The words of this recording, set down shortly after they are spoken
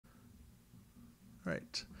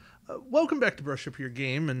Right. Welcome back to Brush Up Your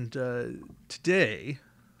Game, and today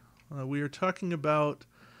we are talking about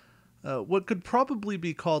what could probably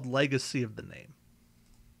be called Legacy of the Name.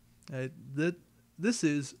 That this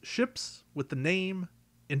is ships with the name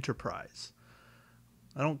Enterprise.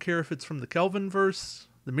 I don't care if it's from the Kelvin verse,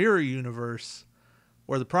 the Mirror Universe,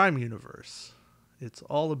 or the Prime Universe. It's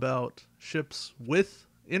all about ships with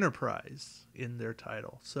Enterprise in their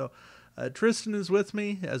title. So Tristan is with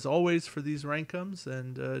me, as always, for these rankums.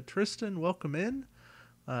 And Tristan, welcome in.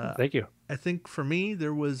 Thank you. I think for me,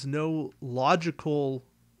 there was no logical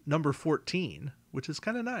number 14, which is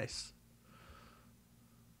kind of nice.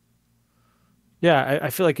 Yeah, I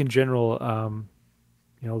feel like in general,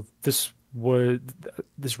 this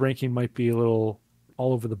ranking might be a little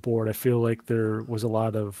all over the board. I feel like there was a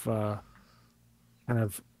lot of kind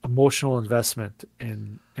of emotional investment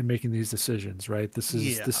in making these decisions, right? This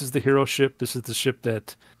is Yeah. this is the hero ship. This is the ship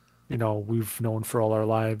that, we've known for all our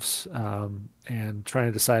lives. And trying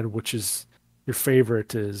to decide which is your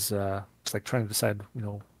favorite is it's like trying to decide,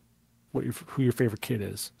 who your favorite kid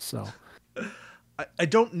is. So I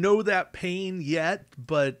don't know that pain yet,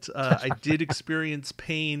 but I did experience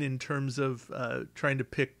pain in terms of trying to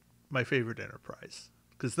pick my favorite Enterprise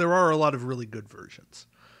because there are a lot of really good versions.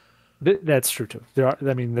 That's true too.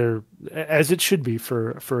 I mean, there, as it should be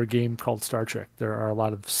for a game called Star Trek. There are a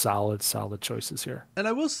lot of solid choices here. And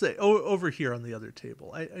I will say, over here on the other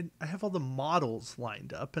table, I have all the models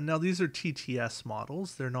lined up, and now these are TTS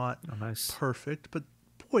models. They're not Oh, nice. perfect, but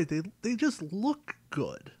boy, they just look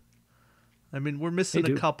good. I mean, we're They missing a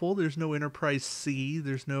do. couple. There's no Enterprise C.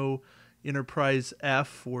 There's no Enterprise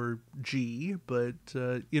F or G, but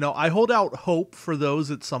I hold out hope for those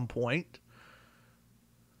at some point.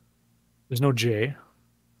 There's no J.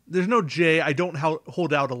 There's no J. I don't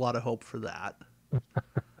hold out a lot of hope for that.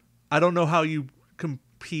 I don't know how you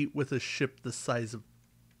compete with a ship the size of,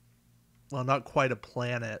 well, not quite a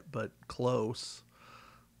planet, but close.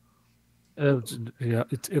 Yeah,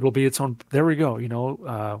 it'll be its own. There we go.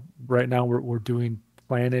 Right now we're doing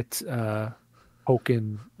planet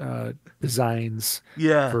token designs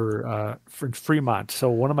Yeah, for Fremont. So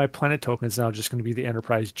one of my planet tokens is now just going to be the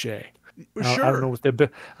Enterprise J. I don't know sure. what I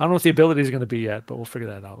don't know what the ability is going to be yet, but we'll figure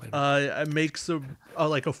that out later. It makes a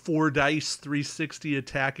like a 4 dice 360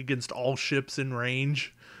 attack against all ships in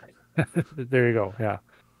range. There you go. Yeah,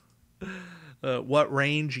 What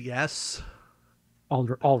range? Yes,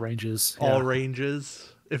 all ranges. all Yeah.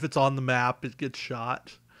 ranges. If it's on the map, it gets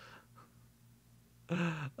shot.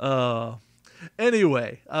 Uh,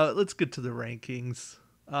 anyway, let's get to the rankings.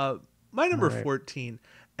 Uh, my All number right. 14,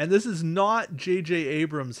 and this is not J.J.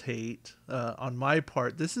 Abrams hate on my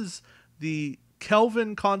part. This is the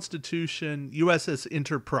Kelvin Constitution USS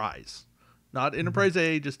Enterprise. Not Mhm. Enterprise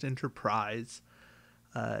A, just Enterprise.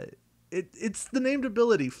 Uh, it's the named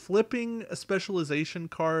ability, flipping a specialization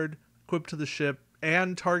card equipped to the ship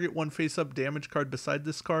and target one face up damage card beside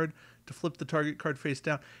this card to flip the target card face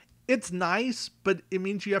down. It's nice, but it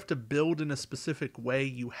means you have to build in a specific way.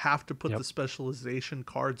 You have to put the Yep. specialization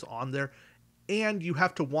cards on there, and you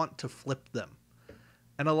have to want to flip them.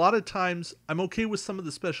 And a lot of times, I'm okay with some of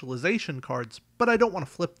the specialization cards, but I don't want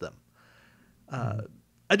to flip them. Mhm.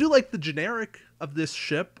 I do like the generic of this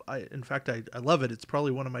ship. In fact, I love it. It's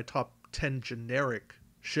probably one of my top 10 generic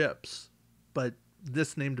ships, but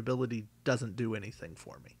this named ability doesn't do anything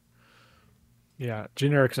for me. Yeah,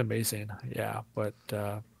 generic's amazing. Yeah, but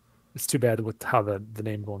it's too bad with how the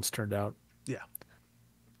name ones turned out. Yeah.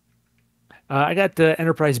 I got the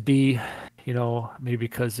Enterprise B, maybe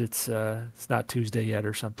because it's not Tuesday yet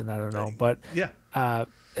or something. I don't Uh, know, but yeah. uh,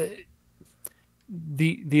 uh,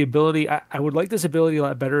 the ability I would like this ability a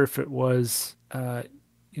lot better if it was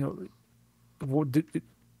you know would-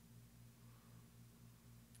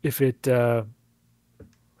 if it to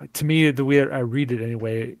me the way I read it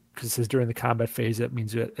anyway, because it says during the combat phase, that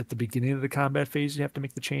means that at the beginning of the combat phase you have to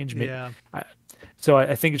make the change. Yeah. I, so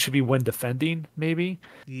I think it should be when defending, maybe,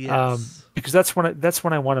 Yes. because that's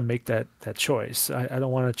when I want to make that choice. I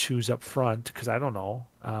don't want to choose up front because I don't know.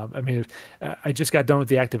 I mean, I just got done with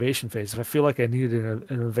the activation phase. If I feel like I needed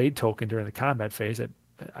an evade token during the combat phase,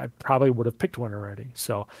 I probably would have picked one already.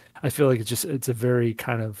 So I feel like it's a very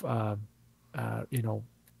kind of uh, you know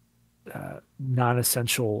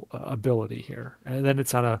non-essential ability here. And then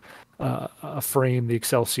it's on a frame, the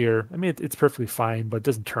Excelsior. I mean, it's perfectly fine, but it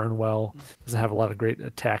doesn't turn well. Doesn't have a lot of great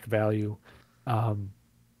attack value. Um,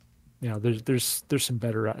 there's some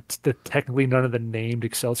better. Technically, none of the named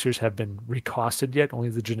Excelsiors have been recosted yet. Only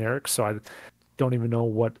the generics. So I don't even know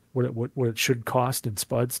what it should cost in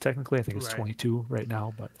Spuds. Technically, I think it's Right. 22 right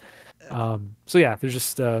now. But so yeah, there's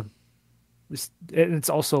just And it's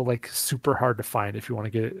also like super hard to find if you want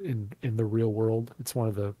to get it in the real world. It's one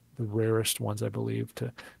of the rarest ones, I believe,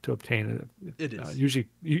 to obtain it. It is. Usually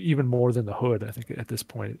even more than the hood, I think at this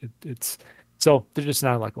point. It's so there's just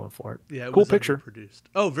not a lot going for it. Yeah, it Cool was picture. underproduced.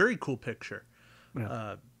 Oh, very cool picture. Yeah.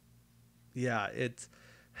 Uh, yeah, it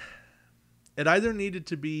either needed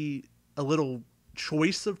to be a little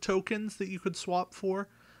choice of tokens that you could swap for,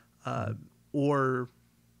 uh, Mhm. or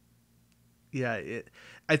yeah,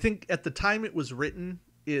 I think at the time it was written,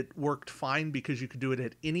 it worked fine because you could do it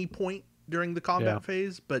at any point during the Yeah. combat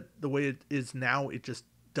phase. But the way it is now, it just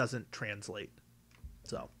doesn't translate.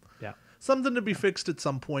 So Yeah. something to be fixed at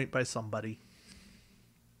some point by somebody.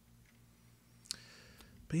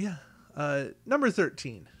 But yeah, number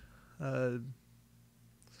 13. Uh,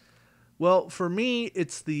 well, for me,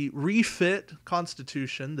 it's the refit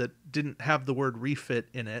Constitution that didn't have the word refit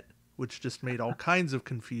in it, which just made all kinds of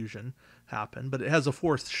confusion happen. But it has a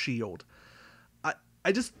fourth shield. I,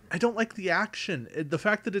 I don't like the action. The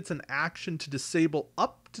fact that it's an action to disable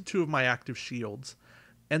up to 2 of my active shields,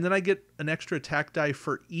 and then I get an extra attack die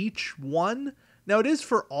for each one. Now, it is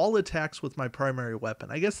for all attacks with my primary weapon.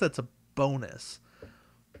 I guess that's a bonus.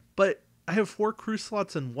 But I have 4 crew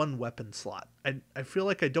slots and 1 weapon slot. I feel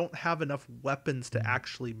like I don't have enough weapons to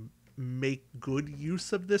actually make good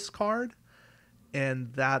use of this card.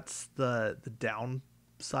 And that's the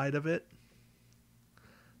downside of it.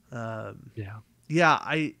 Yeah. Yeah,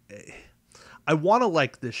 I want to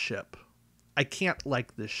like this ship. I can't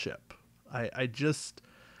like this ship. I just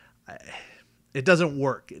it doesn't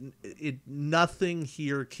work. Nothing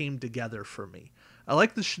here came together for me. I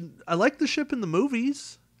like I like the ship in the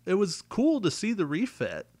movies. It was cool to see the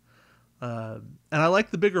refit, and I like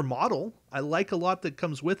the bigger model. I like a lot that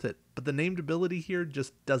comes with it, but the named ability here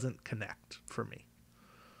just doesn't connect for me.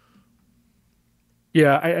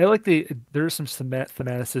 Yeah, I like there's some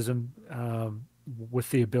thematicism with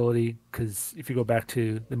the ability because if you go back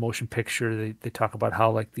to the motion picture, they talk about how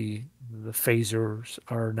like the phasers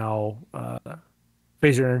are now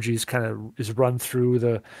phaser energy is kind of is run through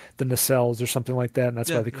the nacelles or something like that, and that's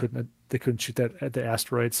why Yeah, yeah, they couldn't shoot that at the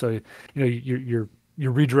asteroid. So you're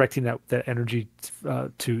redirecting that energy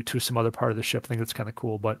to some other part of the ship. I think that's kind of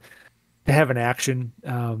cool, but to have an action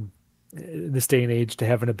in this day and age, to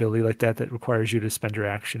have an ability like that requires you to spend your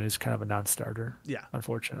action is kind of a non-starter, yeah.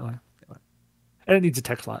 unfortunately. And it needs a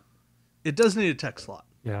tech slot. It does need a tech slot.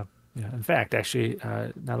 Yeah. Yeah. In fact, actually,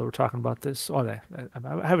 now that we're talking about this, I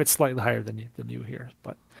have it slightly higher than you here,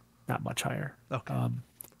 but not much higher. Okay.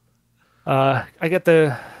 I get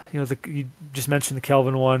you just mentioned the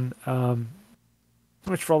Kelvin one, pretty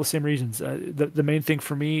much for all the same reasons. The main thing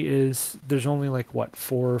for me is there's only like what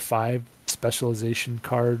 4 or 5 specialization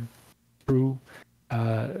card crew,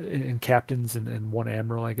 in captains and 1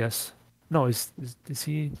 admiral, I guess. No, is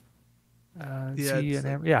he? Is Yeah, he it's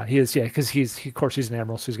an admiral? Yeah, he is. Yeah, because of course he's an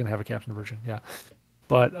admiral, so he's gonna have a captain version. Yeah,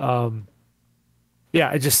 but yeah,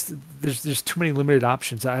 I just there's too many limited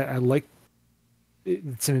options. I like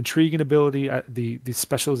it's an intriguing ability. The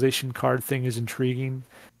specialization card thing is intriguing.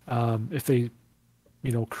 If they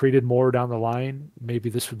created more down the line, maybe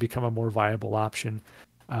this would become a more viable option.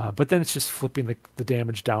 But then it's just flipping the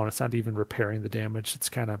damage down. It's not even repairing the damage. It's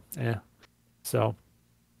kind of So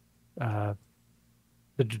uh,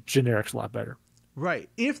 the generic's a lot better. right.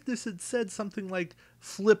 If this had said something like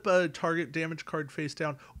flip a target damage card face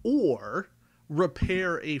down or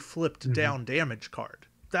repair a flipped Hmm. down damage card,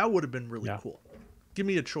 that would have been really Yeah, cool. Give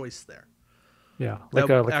me a choice there. yeah, That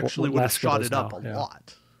like actually what would have Laska shot does it up now. a Yeah,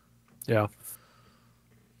 lot. yeah.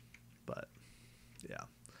 But yeah.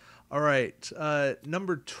 All right.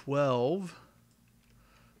 Number 12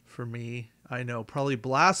 for me. I know, probably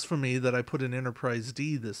blasphemy that I put an Enterprise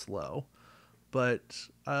D this low, but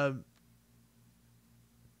I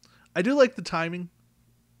do like the timing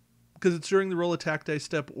because it's during the roll attack die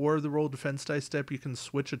step or the roll defense die step. You can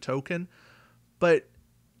switch a token, but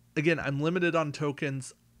again, I'm limited on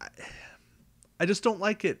tokens. I just don't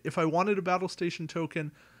like it. If I wanted a battle station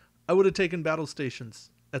token, I would have taken battle stations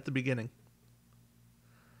at the beginning.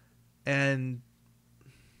 And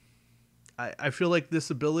I feel like this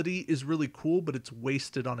ability is really cool, but it's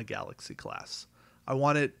wasted on a Galaxy class. I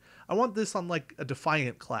want this on like a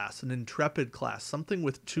Defiant class, an Intrepid class, something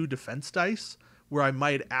with 2 defense dice where I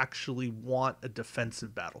might actually want a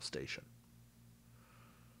defensive battle station.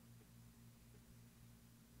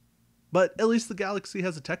 But at least the Galaxy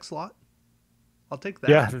has a tech slot. I'll take that.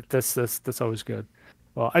 Yeah, that's always good.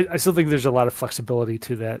 Well, I still think there's a lot of flexibility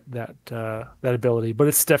to that ability, but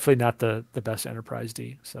it's definitely not the best Enterprise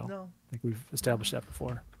D. So No. I think we've established that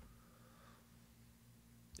before.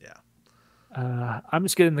 Yeah. I'm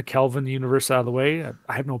just getting the Kelvin universe out of the way.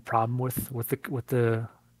 I have no problem with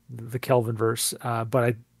the Kelvin verse,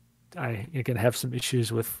 but I again have some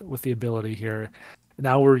issues with the ability here.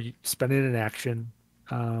 Now we're spending an action,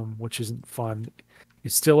 which isn't fun. You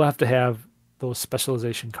still have to have those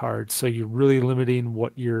specialization cards, so you're really limiting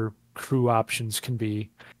what your crew options can be.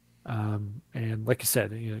 And like you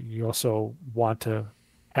said, you also want to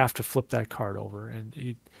have to flip that card over, and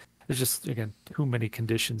there's just again too many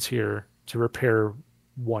conditions here to repair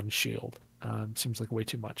one shield. Seems like way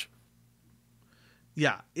too much.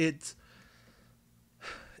 Yeah,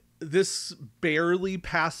 this barely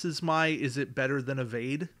passes my is it better than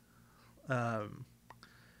evade? Um,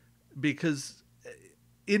 because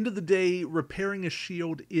end of the day, repairing a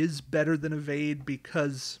shield is better than evade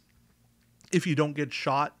because if you don't get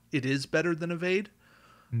shot, it is better than evade.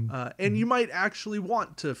 And Mm-hmm. you might actually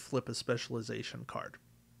want to flip a specialization card,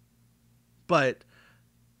 but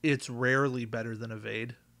it's rarely better than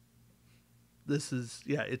evade. This is,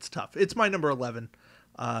 yeah, it's tough. It's my number 11.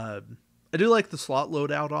 I do like the slot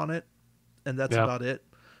loadout on it, and that's Yeah. about it.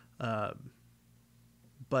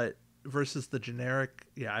 But versus the generic,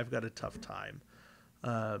 yeah, I've got a tough time.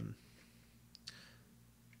 Um,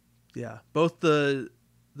 yeah, both the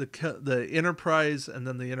Enterprise and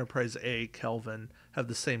then the Enterprise A Kelvin have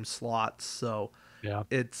the same slots, so Yeah.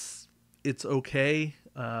 it's it's okay.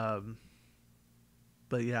 But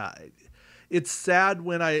yeah, it's sad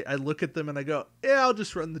when I look at them and I go, yeah, I'll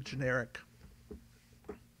just run the generic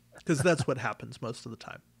because that's what happens most of the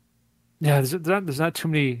time. Yeah, there's not too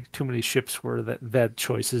many ships where that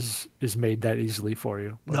choice is made that easily for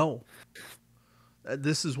you. But No,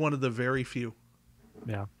 this is one of the very few.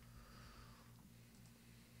 yeah.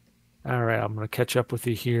 All right, I'm gonna catch up with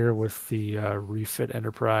you here with the refit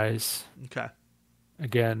Enterprise. Okay.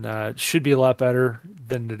 Again, it should be a lot better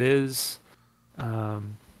than it is.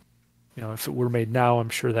 Um, if it were made now, I'm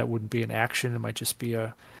sure that wouldn't be an action. It might just be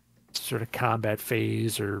a sort of combat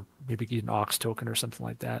phase, or maybe get an aux token or something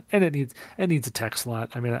like that. And it needs a tech slot.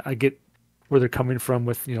 I mean, I get where they're coming from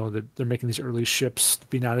with they're making these early ships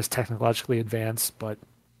be not as technologically advanced, but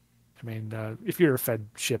I mean, if you're a Fed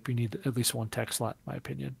ship, you need at least one tech slot, in my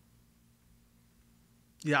opinion.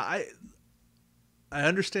 Yeah, I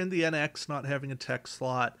understand the NX not having a tech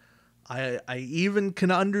slot. I even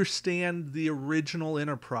can understand the original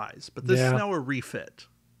Enterprise, but this is Yeah, now a refit.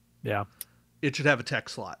 yeah, It should have a tech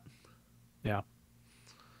slot. yeah.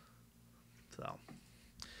 So,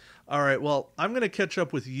 all right. Well, I'm going to catch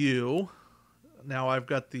up with you. Now I've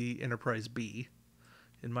got the Enterprise B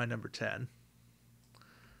in my number 10.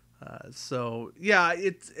 So yeah,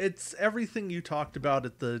 it's everything you talked about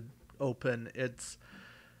at the open. It's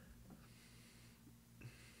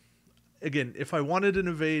again, if I wanted an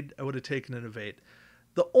evade, I would have taken an evade.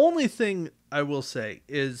 The only thing I will say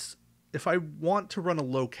is if I want to run a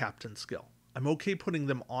low captain skill, I'm okay putting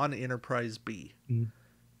them on Enterprise B. Mm.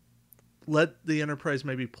 Let the Enterprise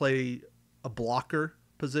maybe play a blocker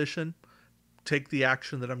position, take the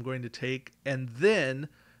action that I'm going to take, and then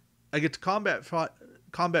I get to combat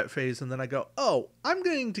phase, and then I go, oh, I'm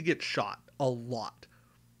going to get shot a lot.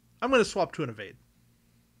 I'm going to swap to an evade.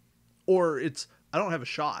 Or it's I don't have a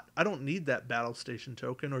shot. I don't need that battle station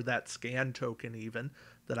token or that scan token even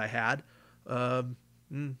that I had.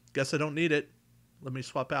 Guess I don't need it. Let me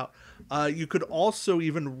swap out. You could also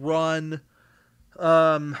even run.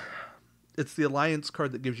 It's the Alliance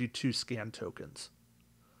card that gives you 2 scan tokens.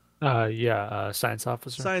 Yeah, science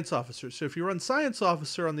officer. Science Officer. So if you run Science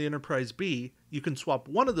Officer on the Enterprise B, you can swap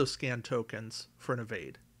one of those scan tokens for an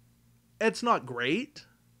evade. It's not great,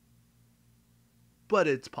 but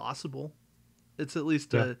it's possible. It's at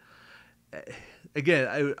least Yeah. a.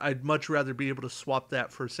 Again, I'd much rather be able to swap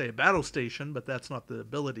that for, say, a battle station, but that's not the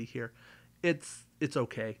ability here. It's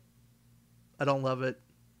okay. I don't love it.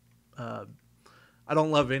 Uh, I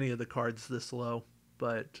don't love any of the cards this low,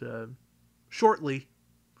 but shortly,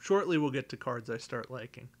 shortly we'll get to cards I start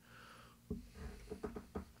liking.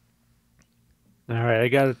 All right, I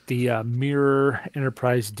got the Mirror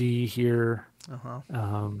Enterprise D here. Uh huh.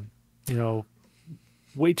 Um, you know,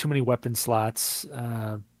 way too many weapon slots,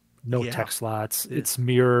 no Yeah. tech slots. Yeah. It's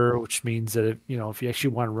Mirror, which means that if you actually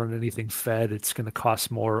want to run anything Fed, it's going to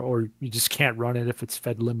cost more, or you just can't run it if it's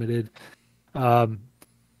Fed limited. Um,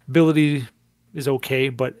 ability is okay,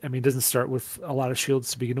 but I mean, it doesn't start with a lot of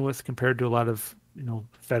shields to begin with compared to a lot of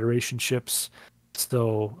Federation ships.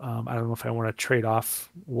 So I don't know if I want to trade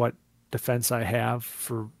off what defense I have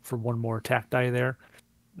for one more attack die there.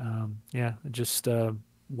 Yeah, I just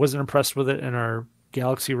wasn't impressed with it in our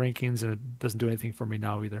Galaxy rankings, and it doesn't do anything for me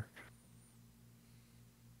now either.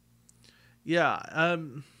 Yeah.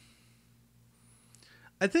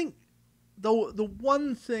 I think the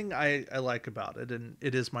one thing I like about it, and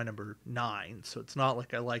it is my number 9, so it's not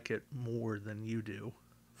like I like it more than you do,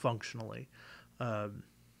 functionally. Um,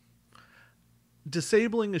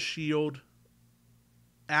 Disabling a shield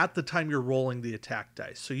at the time you're rolling the attack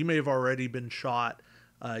dice. So you may have already been shot.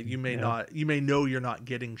 You may Yeah. not. You may know you're not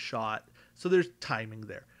getting shot. So there's timing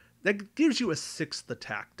there. That gives you a 6th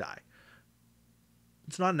attack die.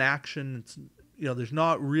 It's not an action. It's, there's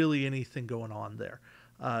not really anything going on there.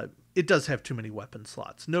 It does have too many weapon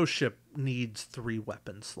slots. No ship needs 3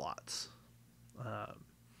 weapon slots.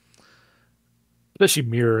 Especially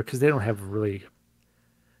mirror, because they don't have really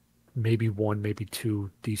maybe one, maybe two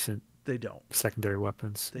decent They don't. secondary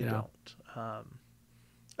weapons. They don't. I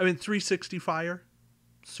mean, 360 fire,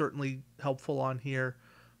 certainly helpful on here.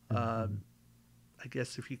 I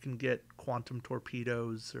guess if you can get quantum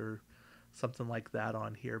torpedoes or something like that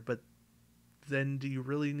on here, but then do you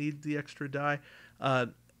really need the extra die?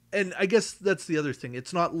 And I guess that's the other thing.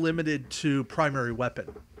 It's not limited to primary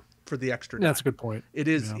weapon for the extra die. That's a good point. It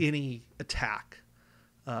is any attack,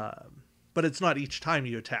 but it's not each time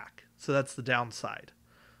you attack. So that's the downside.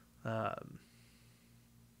 I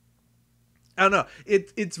don't know.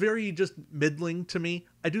 It's very just middling to me.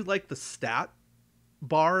 I do like the stat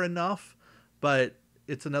bar enough, but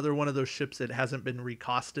it's another one of those ships that hasn't been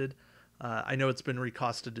recosted. I know it's been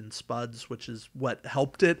recosted in Spuds, which is what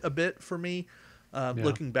helped it a bit for me.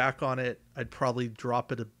 Looking back on it, I'd probably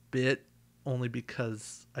drop it a bit only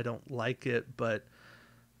because I don't like it, but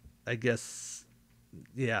I guess,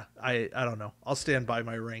 yeah, I don't know. I'll stand by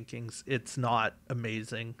my rankings. It's not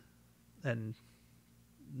amazing, and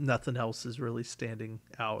nothing else is really standing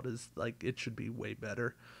out as like it should be way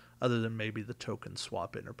better, other than maybe the token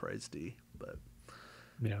swap Enterprise D. But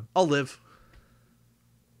Yeah. I'll live.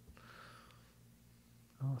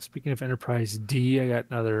 Oh, speaking of Enterprise D, I got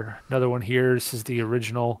another one here. This is the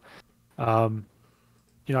original.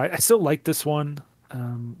 I still like this one.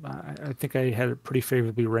 I think I had it pretty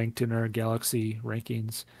favorably ranked in our Galaxy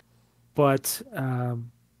rankings, but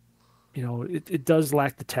it does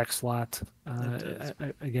lack the tech slot.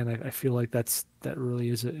 I feel like that really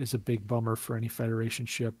is a big bummer for any Federation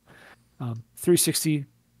ship. 360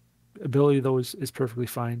 ability though is perfectly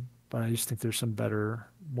fine, but I just think there's some better,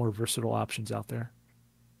 more versatile options out there.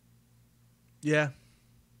 Yeah,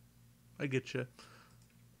 I get you.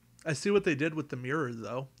 I see what they did with the mirror,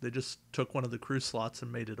 though. They just took one of the crew slots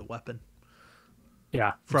and made it a weapon.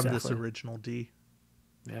 Yeah, from exactly. this original D.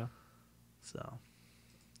 Yeah. So,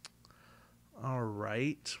 all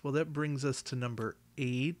right. Well, that brings us to number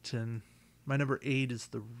 8, and my number 8 is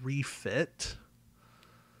the refit.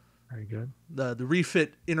 Very good. The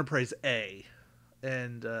refit Enterprise A,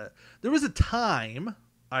 and there was a time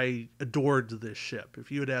I adored this ship. If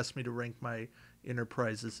you had asked me to rank my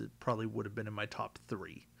Enterprises, it probably would have been in my top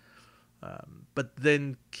 3. But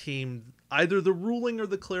then came either the ruling or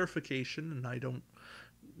the clarification, and I don't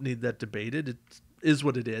need that debated. It is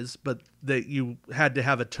what it is, but that you had to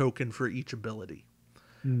have a token for each ability.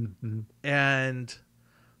 Mm-hmm. And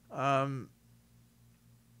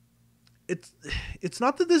it's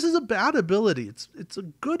not that this is a bad ability. It's a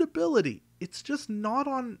good ability. It's just not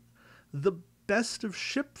on the best of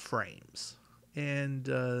ship frames. And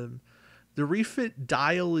the refit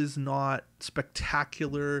dial is not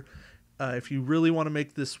spectacular. If you really want to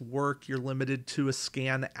make this work, you're limited to a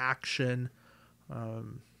scan action.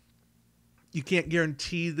 You can't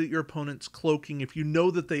guarantee that your opponent's cloaking. If you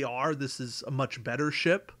know that they are, this is a much better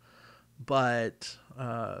ship. But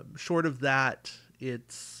short of that,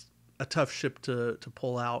 it's a tough ship to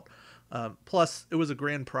pull out. Plus, it was a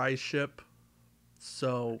grand prize ship.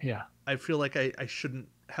 So Yeah. I feel like I shouldn't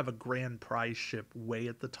have a grand prize ship way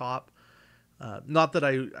at the top. Not that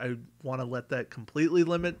I want to let that completely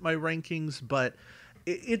limit my rankings, but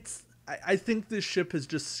I think this ship has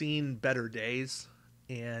just seen better days,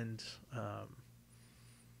 and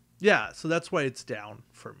so that's why it's down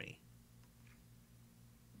for me.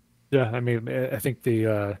 Yeah, I mean, I think they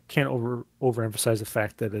can't overemphasize the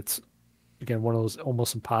fact that it's, again, one of those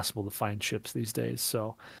almost impossible to find ships these days.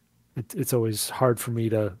 So it's always hard for me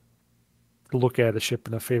to look at a ship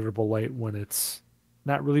in a favorable light when it's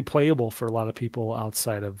not really playable for a lot of people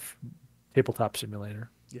outside of Tabletop Simulator.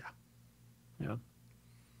 Yeah. Yeah.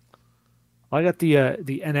 I got the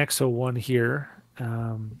NX-01 here,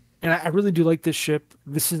 and I really do like this ship.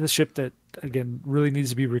 This is the ship that, again, really needs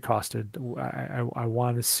to be recosted. I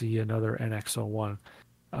want to see another NX-01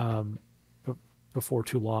 before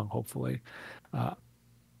too long, hopefully.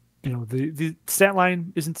 The stat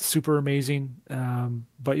line isn't super amazing,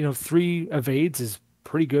 but 3 evades is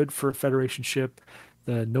pretty good for a Federation ship.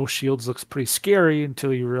 The no shields looks pretty scary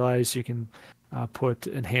until you realize you can put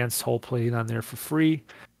enhanced hull plating on there for free,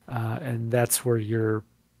 and that's where your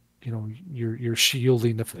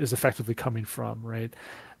shielding is effectively coming from, right?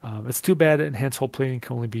 It's too bad enhanced hull plating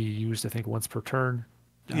can only be used, I think, once per turn,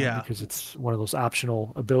 Yeah. because it's one of those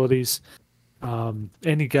optional abilities. And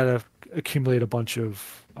you gotta accumulate a bunch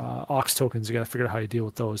of aux tokens. You gotta figure out how you deal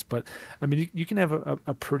with those. But I mean, you can have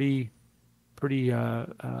a pretty you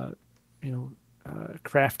know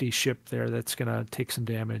crafty ship there that's gonna take some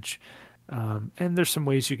damage. And there's some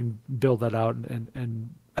ways you can build that out, and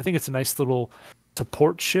I think it's a nice little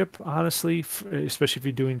support ship, honestly, especially if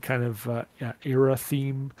you're doing kind of yeah, era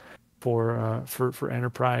theme for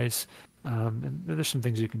Enterprise. And there's some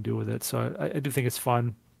things you can do with it. So I do think it's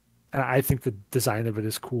fun. And I think the design of it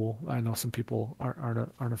is cool. I know some people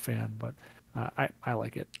aren't a fan, but I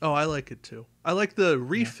like it. Oh, I like it too. I like the Yeah.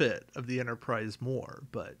 refit of the Enterprise more,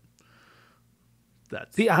 but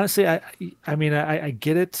See, that's honestly, I mean, I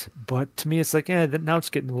get it, but to me, it's like, yeah, now it's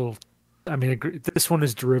getting a little. I mean, this one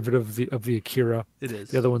is derivative of the Akira. it The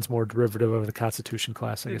is. other one's more derivative of the Constitution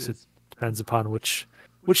class. I It guess it is. depends upon which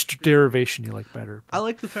derivation you like better. I But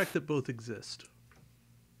like the fact that both exist.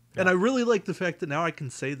 And yeah, I really like the fact that now I can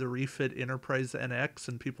say the refit Enterprise NX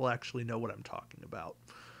and people actually know what I'm talking about.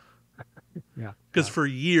 yeah, Because for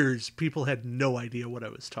years, people had no idea what I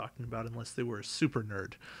was talking about unless they were a super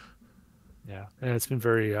nerd. yeah, and it's been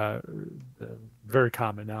very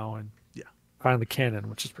common now, and Yeah. finally canon,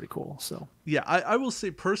 which is pretty cool. So Yeah, I will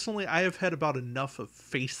say personally, I have had about enough of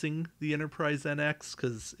facing the Enterprise NX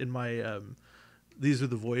because in my These Are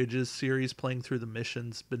the Voyages series, playing through the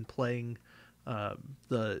missions, been playing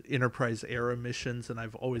the Enterprise era missions, and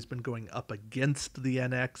I've always been going up against the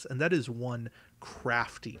NX, and that is one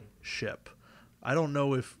crafty ship. I don't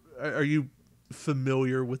know if are you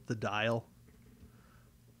familiar with the dial?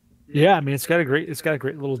 yeah, I mean, it's got a great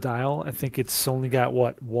little dial. I think it's only got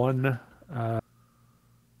what one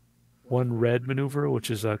red maneuver,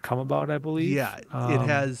 which is a come about, I believe. Yeah, it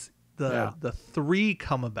has Yeah. the three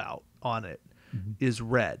come about on it Mhm. is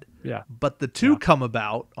red, Yeah. but the two Yeah. come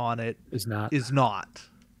about on it Is not. is not.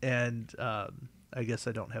 And I guess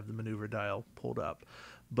I don't have the maneuver dial pulled up,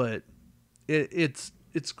 but it's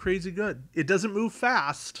crazy good. It doesn't move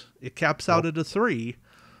fast. It caps out Nope. at a 3,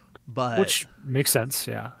 but Which makes sense.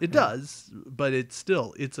 Yeah. it Yeah. does. But it's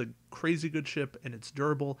a crazy good ship and it's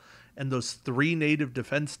durable. And those 3 native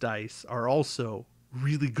defense dice are also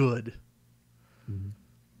really good. Mhm.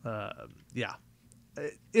 Yeah,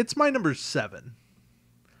 it's my number 7.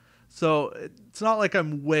 So it's not like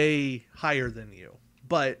I'm way higher than you,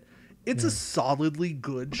 but it's a Yeah. solidly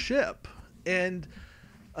good ship, and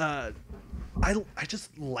uh, I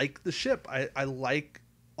just like the ship. I like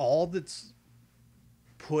all that's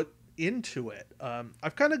put into it.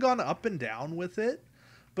 I've kind of gone up and down with it,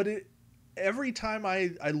 but every time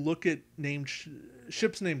I look at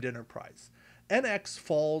ships named Enterprise, NX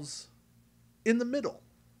falls in the middle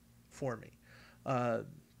for me. Uh,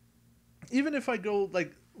 Even if I go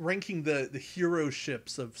like ranking the hero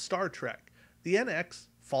ships of Star Trek, the NX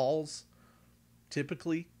falls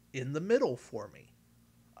typically in the middle for me.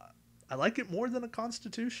 I like it more than a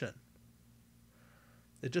Constitution.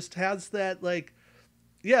 It just has that like,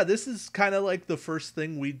 yeah, this is kind of like the first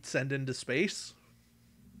thing we'd send into space.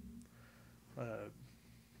 Uh,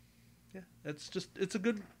 yeah, it's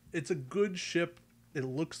a good ship. It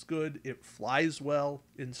looks good. It flies well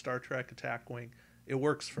in Star Trek Attack Wing. It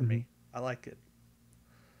works for Mhm. me. I like it.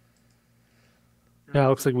 Yeah. It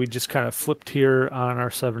looks like we just kind of flipped here on our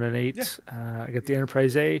 7 and 8. Yeah, I got the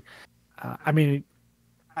Enterprise A. I mean,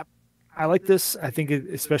 I, I like this. I think,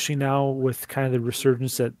 especially now with kind of the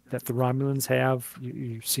resurgence that the Romulans have,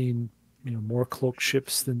 you've seen more cloaked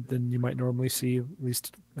ships than you might normally see, at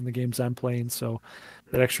least in the games I'm playing. So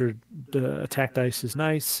that extra attack dice is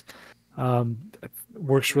nice. It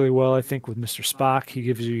works really well, I think, with Mr. Spock. He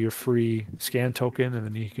gives you your free scan token, and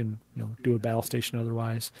then you can do a battle station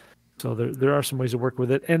otherwise. So there are some ways to work with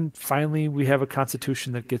it. And finally, we have a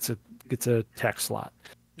Constitution that gets a tech slot.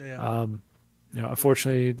 yeah. Um,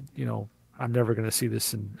 unfortunately, I'm never going to see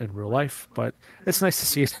this in real life, but it's nice to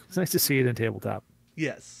see it. It's nice to see it in tabletop.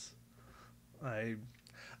 Yes. I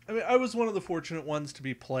I mean I was one of the fortunate ones to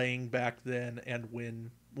be playing back then and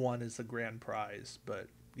win one as a grand prize, but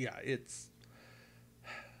yeah, it's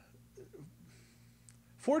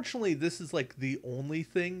fortunately this is like the only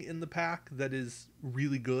thing in the pack that is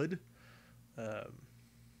really good. Um,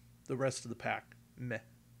 the rest of the pack, meh.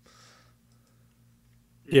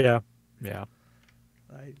 Yeah, yeah,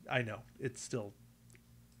 I know it's still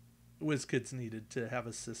WizKids needed to have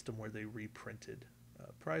a system where they reprinted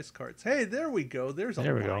prize cards. Hey, there we go. There's a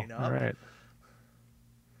there we go. All lineup. right.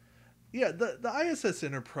 Yeah, the ISS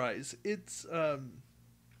Enterprise. It's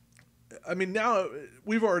I mean, now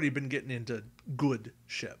we've already been getting into good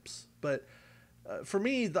ships, but for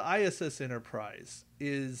me, the ISS Enterprise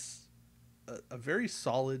is a very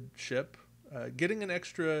solid ship. Getting an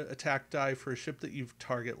extra attack die for a ship that you've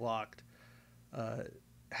target locked, uh,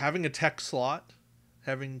 having a tech slot,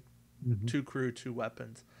 having Hmm. two crew, two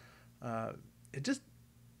weapons. Uh, it just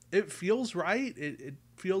it feels right. It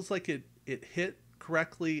feels like it hit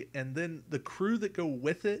correctly, and then the crew that go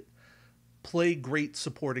with it play great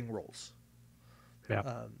supporting roles.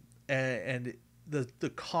 Yeah. And the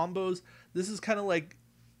combos. This is kind of like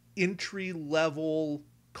entry level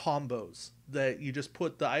combos that you just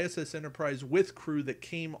put the ISS Enterprise with crew that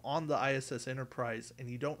came on the ISS Enterprise, and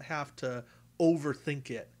you don't have to overthink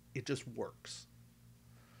it. It just works.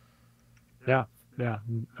 Yeah. Yeah.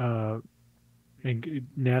 And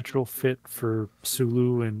natural fit for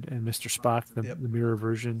Sulu and Mr. Spock, Yep. the mirror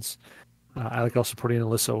versions. I like also putting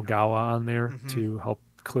Alyssa Ogawa on there Mm-hmm. to help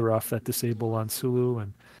clear off that disable on Sulu,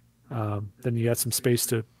 and then you got some space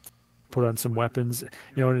to put on some weapons.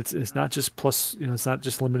 And it's not just plus. It's not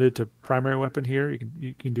just limited to primary weapon here.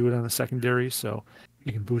 You can do it on a secondary, so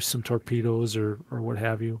you can boost some torpedoes or what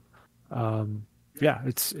have you. Um, yeah,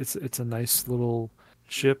 it's a nice little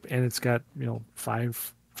ship, and it's got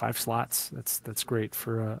five slots. That's great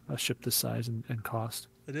for a ship this size and cost.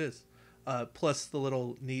 It is. Plus, the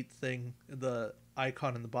little neat thing, the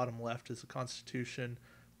icon in the bottom left is a Constitution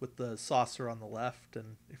with the saucer on the left.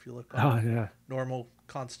 And if you look on Oh a yeah, normal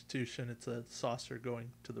Constitution, it's a saucer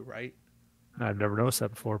going to the right. I've never noticed that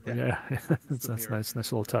before, but Yeah, yeah, it's the that's mirror. nice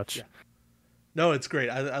little touch. Yeah. No, it's great.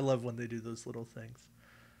 I love when they do those little things.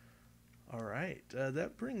 All right.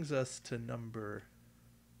 That brings us to number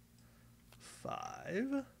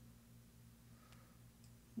 5.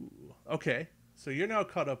 Ooh. Okay. So you're now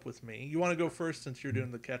caught up with me. You want to go first since you're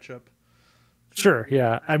doing the catch up? Sure,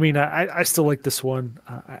 yeah. I mean, I still like this one.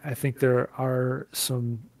 I think there are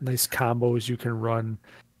some nice combos you can run.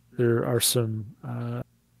 There are some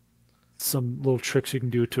little tricks you can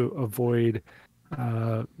do to avoid,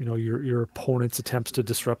 your opponent's attempts to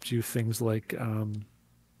disrupt you. Things like, no,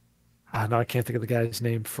 I can't think of the guy's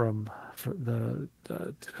name from the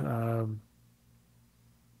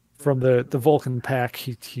Vulcan pack.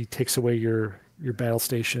 He takes away your battle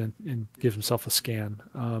station and gives himself a scan.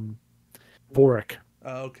 Vorik,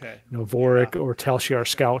 Okay. Yeah. Vorik or Tal Shiar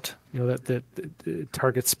Scout, that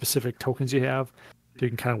targets specific tokens you have. So you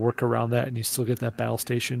can kind of work around that, and you still get that battle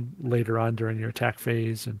station later on during your attack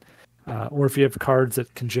phase, and or if you have cards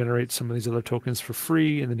that can generate some of these other tokens for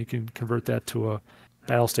free, and then you can convert that to a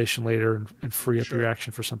battle station later and free up your Sure.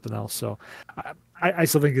 action for something else. So I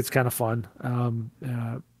still think it's kind of fun, and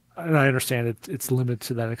I understand it's limited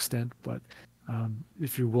to that extent, but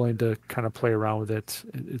if you're willing to kind of play around with it,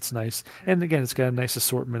 it's nice. And again, it's got a nice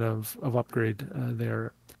assortment of upgrade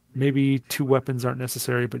there. Maybe two weapons aren't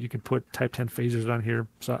necessary, but you can put Type 10 phasers on here.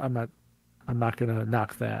 So I'm not gonna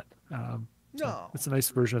knock that. So No. it's a nice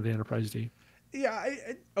version of the Enterprise D. Yeah.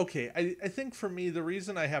 Okay. I think for me, the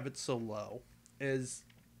reason I have it so low is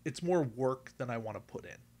it's more work than I want to put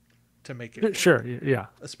in to make it work. Sure, yeah,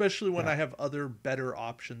 Especially when yeah, I have other better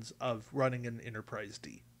options of running an Enterprise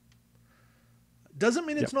D. Doesn't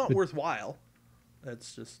mean it's yep. not worthwhile.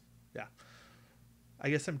 That's just, yeah. I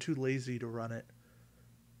guess I'm too lazy to run it.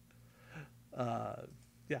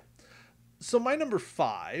 Yeah. So my number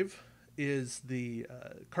 5 is the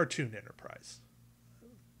Cartoon Enterprise.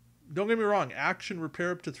 Don't get me wrong, action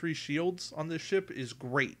repair up to 3 shields on this ship is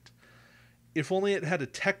great. If only it had a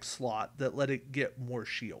tech slot that let it get more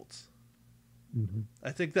shields. Hmm.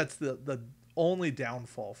 I think that's the only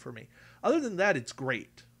downfall for me. Other than that, it's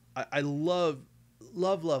great. I love,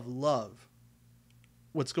 love, love, love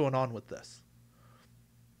what's going on with this.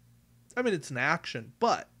 I mean, it's an action,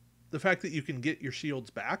 but the fact that you can get your shields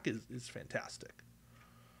back is fantastic.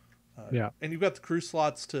 Yeah, And you've got the crew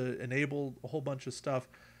slots to enable a whole bunch of stuff.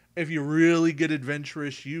 If you really get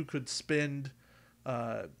adventurous, you could spend,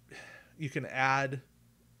 uh, you can add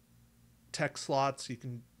tech slots. You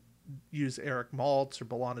can use Eric Maltz or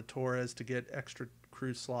Belana Torres to get extra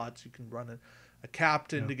crew slots. You can run a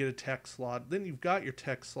captain yeah. to get a tech slot. Then you've got your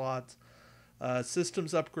tech slots.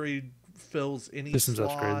 Systems upgrade fills any Systems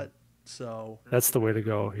upgrade. slot. So That's the way to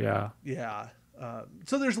go. Yeah, yeah.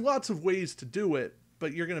 So there's lots of ways to do it,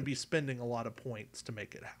 but you're going to be spending a lot of points to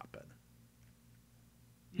make it happen.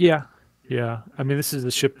 yeah, yeah. I mean, this is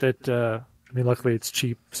a ship that luckily it's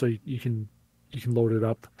cheap, so you can load it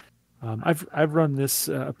up. I've run this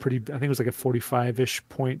pretty. I think it was like a 45-ish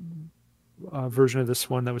point version of this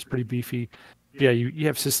one that was pretty beefy. Yeah, you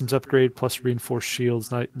have systems upgrade plus reinforced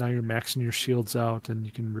shields. Now you're maxing your shields out, and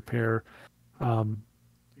you can repair. Um,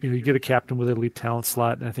 you get a captain with elite talent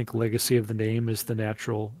slot, and I think Legacy of the Name is the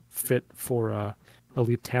natural fit for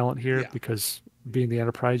elite talent here Yeah. because being the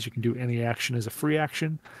Enterprise, you can do any action as a free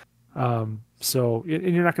action. And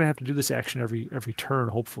you're not going to have to do this action every turn,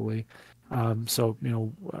 hopefully. So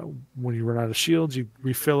when you run out of shields, you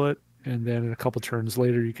refill it, and then in a couple turns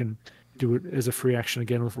later, you can do it as a free action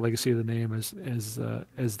again with Legacy of the Name, as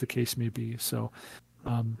the case may be. So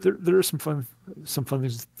there are some fun some fun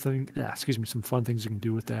things you can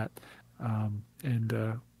do with that,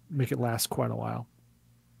 and make it last quite a while.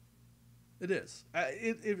 It is.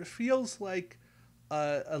 It feels like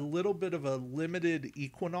a little bit of a limited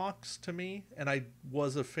Equinox to me, and I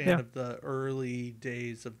was a fan Yeah. of the early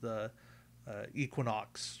days of the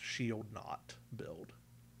Equinox Shield Knot build.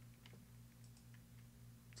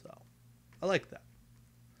 So I like that.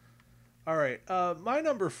 All right, my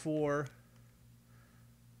number 4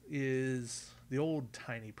 is the old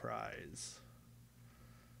Tiny Prize.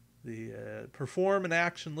 The perform an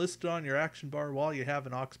action listed on your action bar while you have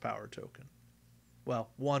an Ox Power token. Well,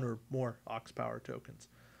 one or more Ox Power tokens.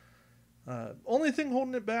 Only thing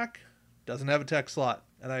holding it back, doesn't have a tech slot.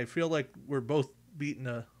 And I feel like we're both beating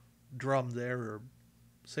a drum there or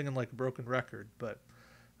singing like a broken record. But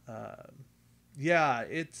yeah,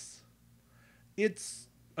 it's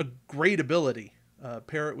a great ability.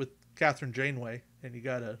 Pair it with Catherine Janeway, and you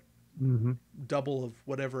got a double of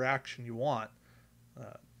whatever action you want.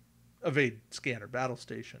 Evade, scanner, battle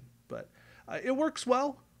station. But it works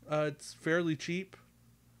well. It's fairly cheap.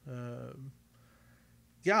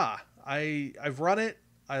 Yeah, I've run it.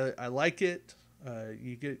 I like it.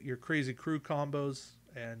 You get your crazy crew combos,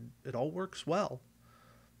 and it all works well.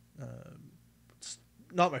 It's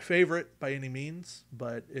not my favorite by any means,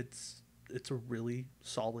 but it's a really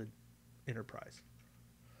solid Enterprise,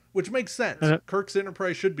 which makes sense. Kirk's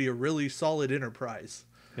Enterprise should be a really solid Enterprise.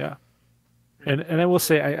 Yeah. And I will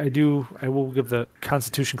say I will give the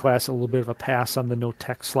Constitution class a little bit of a pass on the no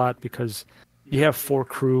tech slot because you have 4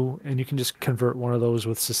 crew and you can just convert one of those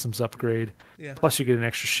with systems upgrade. Yeah. Plus you get an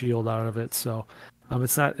extra shield out of it, so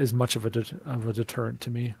it's not as much of a deterrent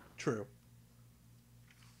to me. True.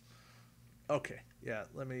 Okay, yeah.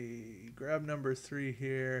 Let me grab number 3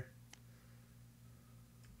 here.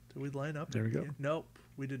 Did we line up? There we go. Nope,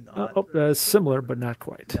 we did not. Similar, but not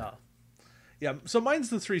quite. Yeah. Yeah, so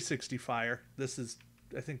mine's the 360 Fire. This is,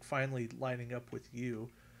 I think, finally lining up with you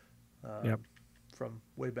from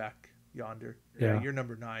way back yonder. Yeah. You're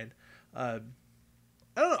number 9. I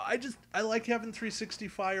don't know. I like having 360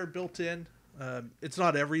 Fire built in. It's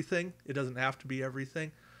not everything. It doesn't have to be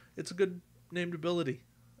everything. It's a good named ability.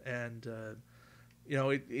 And,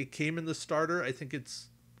 it came in the starter. I think it's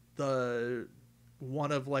the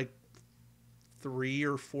one of like 3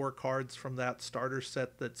 or 4 cards from that starter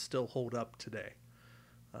set that still hold up today.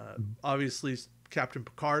 Obviously, Captain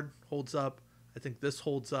Picard holds up. I think this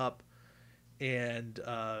holds up. And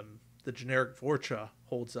the generic Vorcha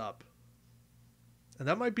holds up. And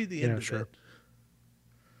that might be the end of it.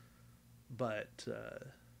 But,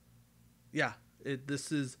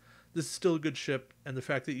 this is still a good ship. And the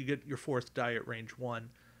fact that you get your 4th die at range 1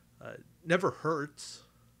 never hurts.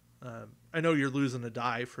 I know you're losing a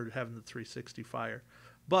die for having the 360 Fire,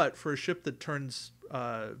 but for a ship that turns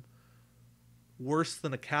worse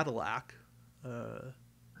than a Cadillac,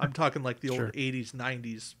 I'm talking like the old 80s,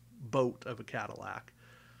 90s boat of a Cadillac,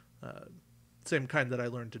 same kind that I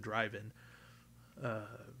learned to drive in.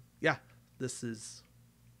 This is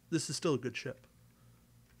still a good ship.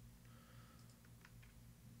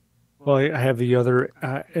 Well, I have the other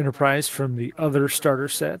Enterprise from the other starter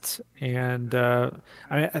sets, and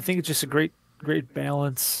I think it's just a great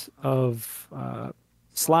balance of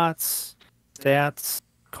slots, stats,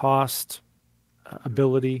 cost,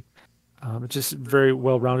 ability. It's just very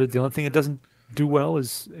well rounded. The only thing it doesn't do well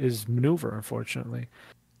is maneuver, unfortunately.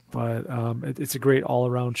 But it's a great all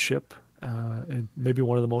around ship, and maybe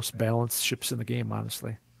one of the most balanced ships in the game,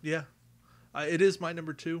 honestly. Yeah, it is my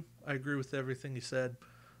number 2. I agree with everything you said.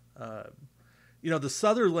 The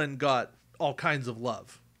Sutherland got all kinds of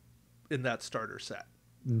love in that starter set.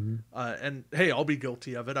 Mm-hmm. And hey, I'll be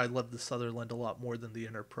guilty of it. I love the Sutherland a lot more than the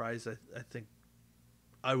Enterprise. I think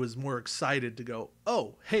I was more excited to go,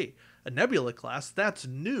 oh, hey, a Nebula class, that's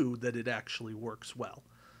new that it actually works well.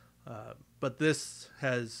 But this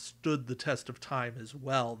has stood the test of time as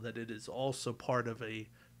well, that it is also part of a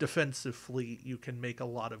defensive fleet. You can make a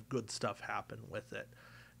lot of good stuff happen with it.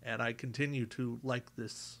 And I continue to like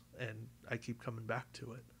this, and I keep coming back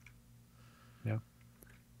to it. Yeah.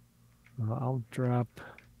 I'll drop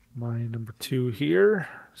my number 2 here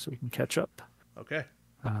so we can catch up. Okay.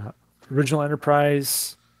 Uh, Original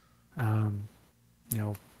Enterprise, um, you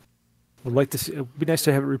know, would like to see, it would be nice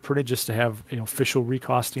to have it reprinted just to have, official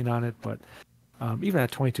recosting on it. But even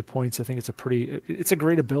at 22 points, I think it's a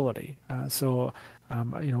great ability.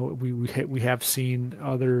 We have seen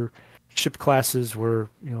other ship classes where,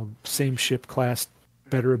 same ship class,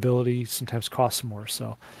 better ability sometimes costs more.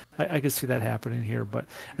 So I could see that happening here. But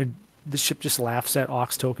I mean, the ship just laughs at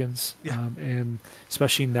Ox tokens, Yeah. and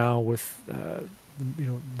especially now with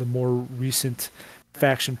the more recent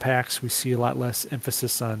faction packs, we see a lot less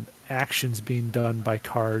emphasis on actions being done by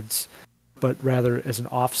cards, but rather as an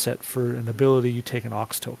offset for an ability, you take an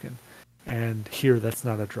Ox token. And here, that's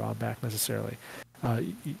not a drawback necessarily.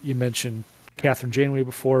 You mentioned Catherine Janeway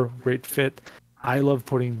before, great fit. I love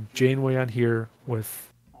putting Janeway on here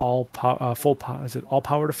with all power to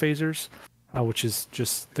phasers, which is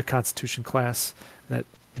just the Constitution class that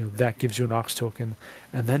gives you an Ox token,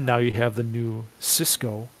 and then now you have the new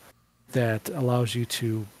Cisco that allows you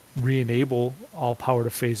to re-enable all power to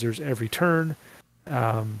phasers every turn,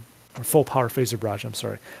 or full power phaser barrage. I'm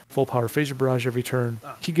sorry, full power phaser barrage every turn.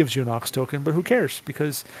 He gives you an Ox token, but who cares?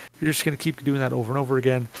 Because you're just going to keep doing that over and over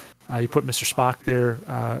again. You put Mr. Spock there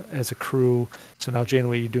as a crew, so now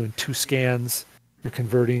Janeway, you're doing 2 scans. You're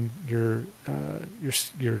converting your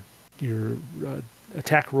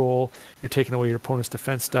attack roll. You're taking away your opponent's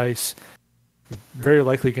defense dice. You're very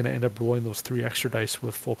likely going to end up rolling those 3 extra dice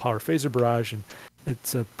with full power phaser barrage, and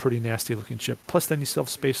it's a pretty nasty looking ship. Plus, then you still have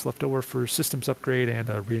space left over for systems upgrade and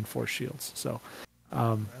reinforced shields. So,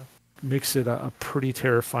 makes it a pretty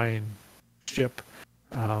terrifying ship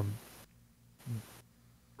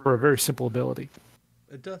for a very simple ability.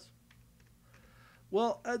 It does.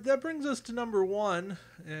 Well, that brings us to number 1,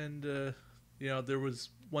 and there was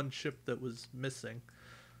one ship that was missing.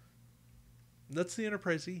 That's the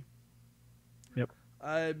Enterprise E. Yep.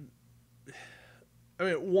 I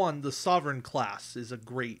mean, 1, the Sovereign class is a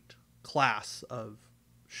great class of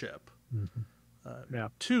ship. Yeah.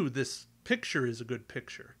 2, this picture is a good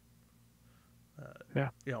picture.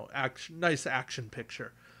 Nice action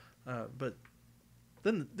picture. But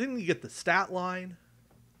then you get the stat line,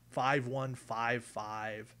 5-1,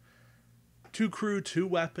 5-5, 2 crew, 2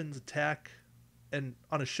 weapons, attack, and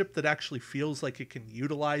on a ship that actually feels like it can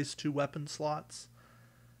utilize 2 weapon slots.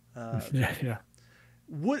 Yeah.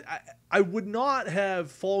 I would not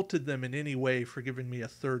have faulted them in any way for giving me a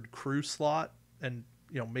 3rd crew slot and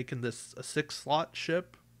making this a 6 slot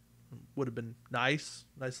ship. Would have been nice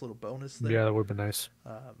little bonus there. Yeah, that would have been nice.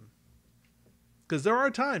 Because there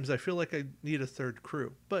are times I feel like I need a 3rd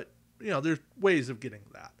crew, but there's ways of getting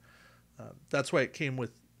that. That's why it came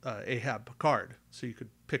with Ahab Picard, so you could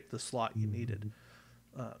pick the slot you needed.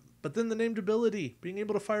 But then the named ability, being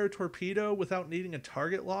able to fire a torpedo without needing a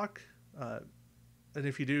target lock. And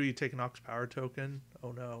if you do, you take an Ox power token.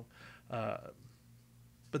 Oh no.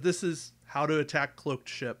 But this is how to attack cloaked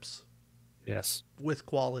ships. Yes. With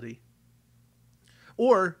quality.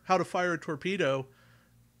 Or how to fire a torpedo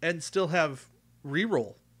and still have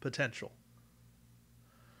reroll potential.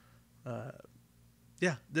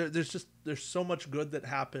 There's so much good that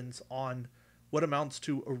happens on what amounts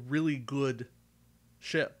to a really good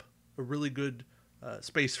ship, a really good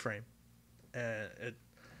space frame. And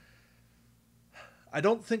I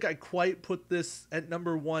don't think I quite put this at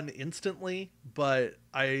number 1 instantly, but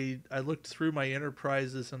I looked through my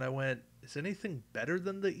Enterprises and I went, is anything better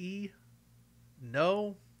than the E?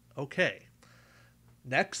 No? Okay.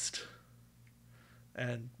 Next.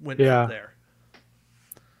 And went from there.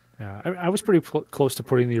 Yeah, I was pretty close to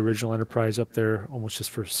putting the original Enterprise up there, almost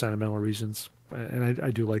just for sentimental reasons, and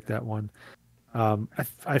I do like that one.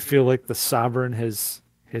 I feel like the Sovereign has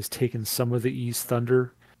taken some of the E's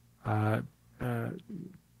thunder,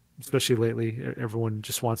 especially lately. Everyone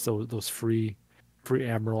just wants those free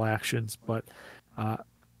Admiral actions, but I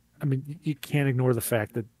mean, you can't ignore the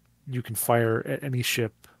fact that you can fire at any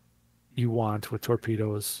ship you want with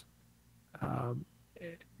torpedoes.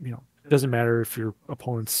 It doesn't matter if your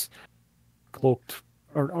opponent's cloaked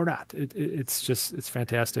or not. It's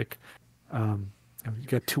fantastic. You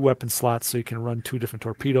got 2 weapon slots, so you can run 2 different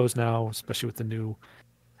torpedoes now, especially with the new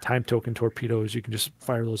time token torpedoes. You can just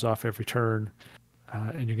fire those off every turn,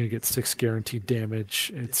 and you're going to get 6 guaranteed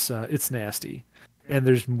damage. It's nasty, and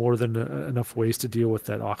there's more than enough ways to deal with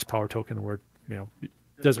that Ox power token where it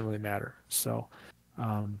doesn't really matter. So,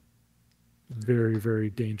 very, very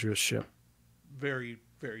dangerous ship. Very,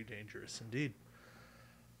 very dangerous indeed.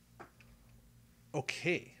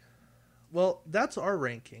 Okay. Well, that's our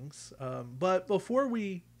rankings. But before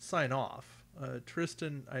we sign off,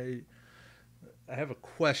 Tristan, I have a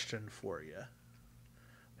question for you.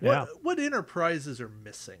 Yeah. What enterprises are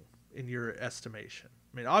missing in your estimation?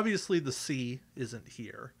 I mean, obviously the C isn't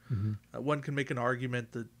here. Hmm. One can make an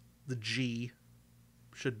argument that the G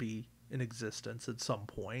should be in existence at some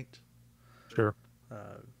point. Sure.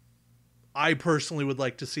 I personally would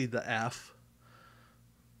like to see the F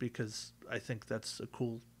because I think that's a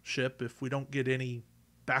cool ship. If we don't get any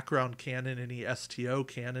background canon, any STO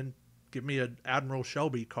canon, give me an Admiral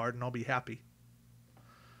Shelby card and I'll be happy.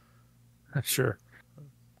 Sure.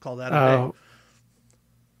 Call that a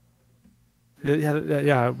day.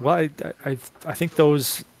 Yeah. Well, I think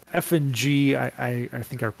those F and G, I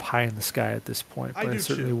think are pie in the sky at this point, I but I do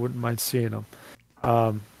certainly too. wouldn't mind seeing them.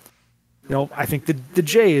 I think the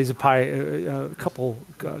J is a pie,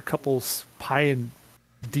 couple's pie in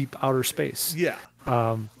deep outer space. Yeah,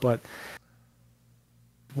 But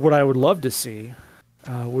what I would love to see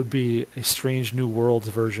would be a Strange New Worlds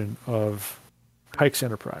version of Pike's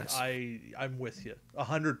Enterprise. I'm with you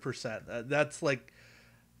 100%. That's like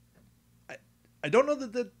I don't know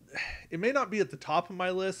that it may not be at the top of my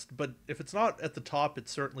list, but if it's not at the top,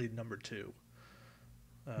 it's certainly number two.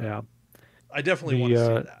 Yeah. I definitely want The to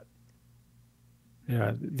see that.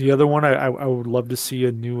 Yeah, the other one I would love to see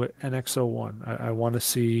a new NX-01. I want to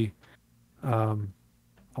see um,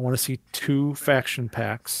 I want to see two faction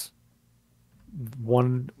packs.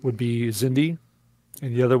 One would be Zindi,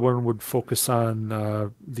 and the other one would focus on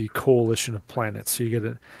the coalition of planets. So you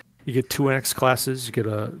get two NX classes. You get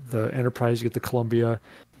the Enterprise, you get the Columbia,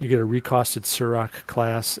 you get a recosted Surak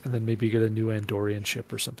class, and then maybe you get a new Andorian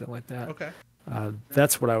ship or something like that. Okay.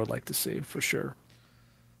 That's what I would like to see for sure.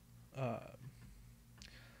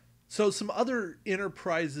 So some other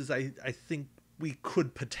enterprises I think we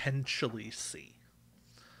could potentially see.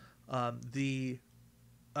 The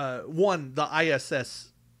one the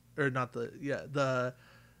ISS or not the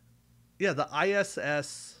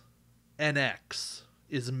ISS NX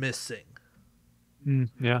is missing.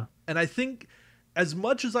 Yeah. And I think as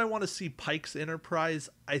much as I want to see Pike's Enterprise,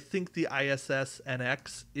 I think the ISS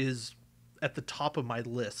NX is at the top of my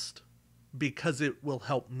list because it will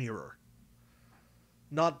help mirror.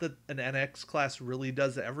 Not that an NX class really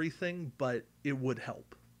does everything, but it would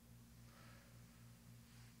help.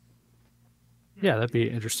 Yeah, that'd be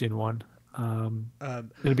an interesting one. Um,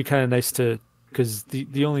 It'd be kind of nice to, because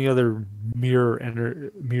the only other mirror,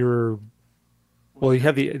 well, you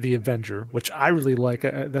have the Avenger, which I really like.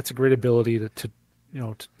 That's a great ability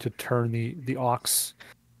to turn the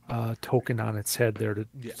Aux token on its head there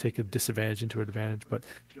yeah, to take a disadvantage into advantage. But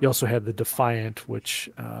you also have the Defiant, which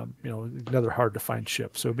another hard to find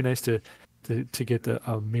ship. So it'd be nice to get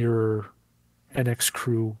a mirror NX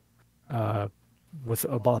crew with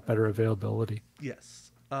a lot better availability.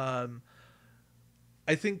 yes.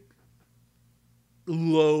 I think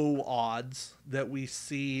low odds that we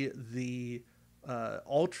see the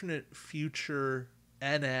alternate future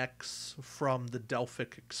NX from the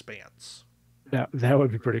Delphic Expanse. That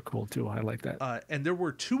would be pretty cool too. I like that. And there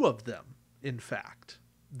were two of them, in fact.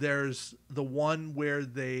 There's the one where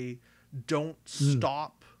they don't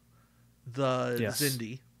stop the Yes.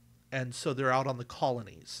 Zindi, and so they're out on the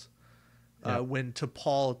colonies Yeah. when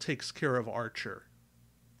T'Pol takes care of Archer.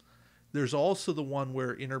 There's also the one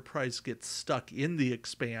where Enterprise gets stuck in the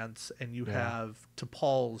Expanse, and you have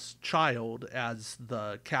T'Pol's child as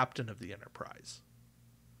the captain of the Enterprise.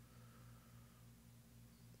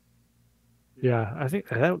 Yeah, I think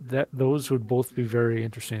that those would both be very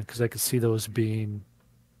interesting because I could see those being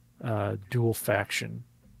dual faction.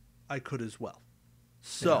 I could as well. Yeah.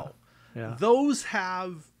 So Yeah. those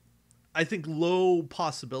have, I think, low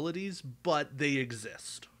possibilities, but they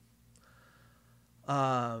exist.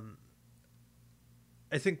 I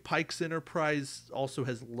think Pike's Enterprise also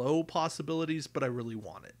has low possibilities, but I really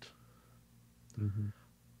want it. Mm-hmm.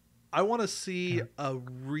 I want to see I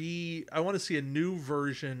want to see a new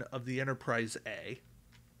version of the Enterprise A.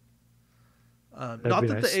 Not be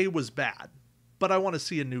that nice. the A was bad, but I want to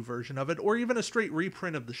see a new version of it, or even a straight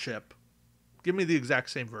reprint of the ship. Give me the exact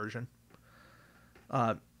same version,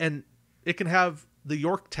 and it can have the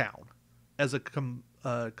Yorktown as a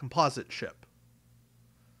composite ship,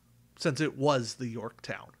 since it was the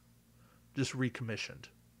Yorktown, just recommissioned.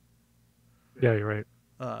 Yeah, you're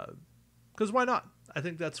right. Because why not? I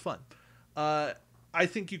think that's fun. I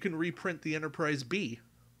think you can reprint the Enterprise B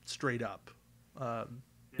straight up. Yeah.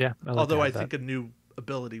 I'd like to Although have I that. think a new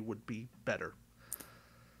ability would be better,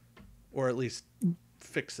 or at least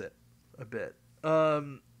fix it a bit.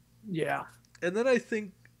 Yeah. And then I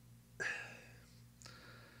think,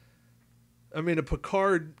 I mean, a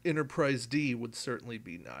Picard Enterprise D would certainly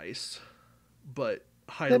be nice, but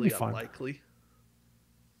highly fun. unlikely.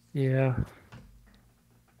 Yeah.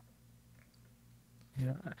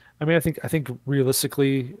 Yeah. I mean, I think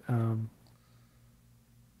realistically,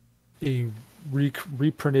 a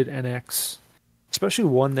reprinted NX, especially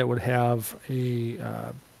one that would have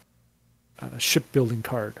a shipbuilding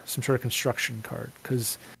card, some sort of construction card,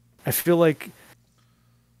 because I feel like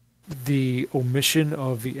the omission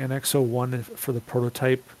of the NX-01 for the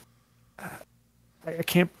prototype, I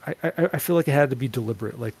can't. I feel like it had to be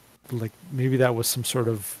deliberate. Like maybe that was some sort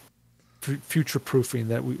of future proofing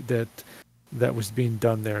that was being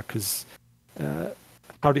done there. Because uh,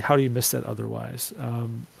 how do you miss that otherwise?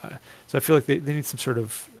 So I feel like they need some sort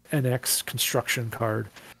of NX construction card.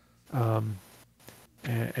 Um,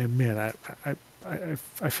 and man,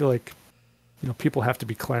 I feel like people have to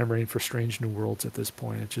be clamoring for Strange New Worlds at this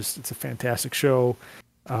point. It's a fantastic show,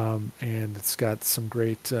 and it's got some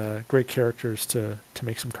great characters to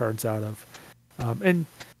make some cards out of. And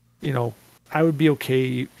you know, I would be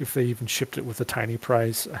okay if they even shipped it with a tiny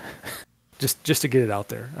price, just to get it out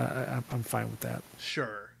there. I'm fine with that.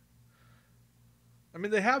 Sure. I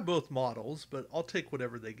mean, they have both models, but I'll take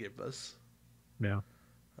whatever they give us. Yeah.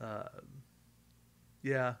 Uh,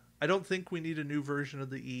 yeah, I don't think we need a new version of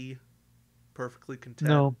the E. Perfectly content,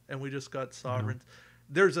 No. and we just got No. sovereigns.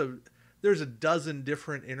 There's a there's a dozen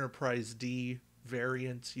different Enterprise D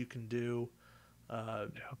variants you can do. Uh,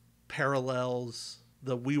 Yeah. Parallels,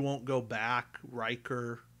 the We Won't Go Back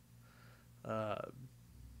Riker, uh,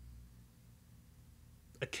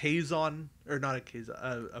 a Kazon or not a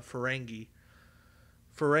Kazon, a Ferengi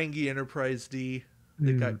Enterprise D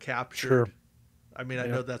that got Sure. captured. I mean, I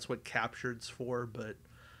Yeah. know that's what captured's for, but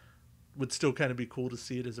would still kind of be cool to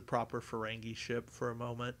see it as a proper Ferengi ship for a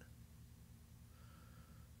moment.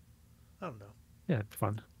 I don't know. Yeah. It's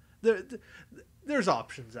fun. There, there's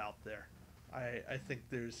options out there. I think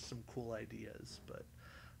there's some cool ideas, but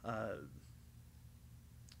uh,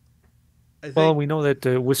 I Well, think we know that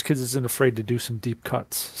WizKids isn't afraid to do some deep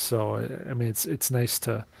cuts. So I mean, it's nice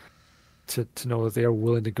to know that they are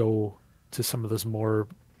willing to go to some of those more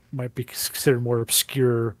might be considered more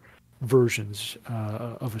obscure versions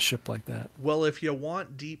of a ship like that. well, if you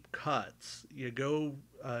want deep cuts, you go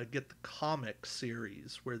get the comic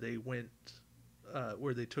series where they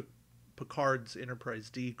took Picard's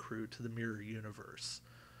Enterprise D crew to the Mirror Universe,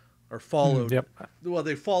 or followed. Yep. Well,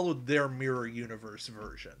 they followed their Mirror Universe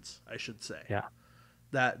versions, I should say. Yeah.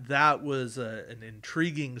 That was an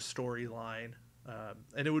intriguing storyline,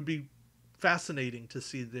 and it would be fascinating to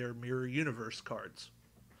see their Mirror Universe cards.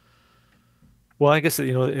 Well, I guess that,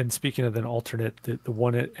 and speaking of an alternate, the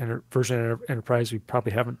one version of Enterprise we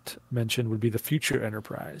probably haven't mentioned would be the future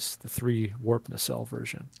Enterprise, the three warp nacelle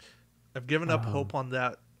version. I've given up Um, hope on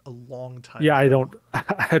that a long time yeah, I ago. don't,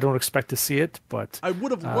 I don't expect to see it, but I would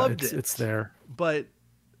have loved it's it, there. but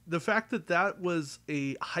the fact that that was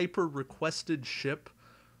a hyper requested ship,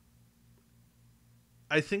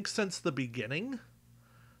 I think since the beginning,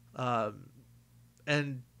 um,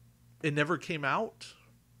 and it never came out.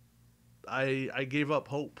 I gave up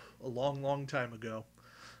hope a long time ago.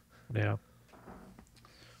 Yeah.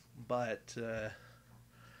 But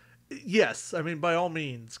yes, I mean by all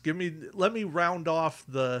means, let me round off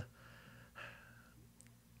the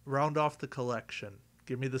collection.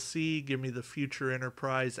 Give me the Sea, give me the Future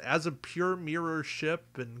Enterprise as a pure mirror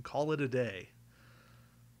ship, and call it a day.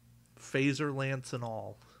 Phaser lance and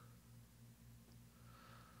all.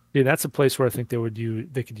 Yeah, that's a place where I think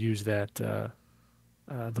they could use that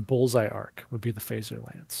the bullseye arc would be the phaser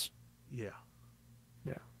lance. Yeah,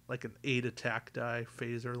 Yeah. like an 8 attack die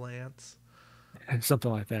phaser lance,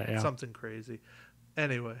 Something like that. Yeah. something crazy.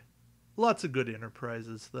 Anyway, lots of good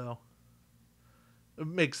Enterprises though. It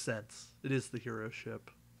makes sense. It is the hero ship.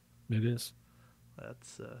 It is.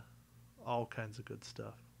 That's all kinds of good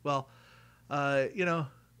stuff. Well, you know,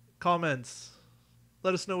 comments.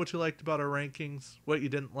 Let us know what you liked about our rankings, what you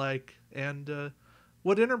didn't like, and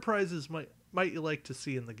what enterprises might you like to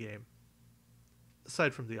see in the game.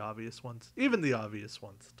 Aside from the obvious ones, even the obvious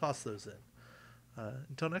ones, toss those in.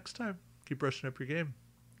 Until next time, keep brushing up your game.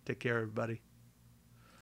 Take care, everybody.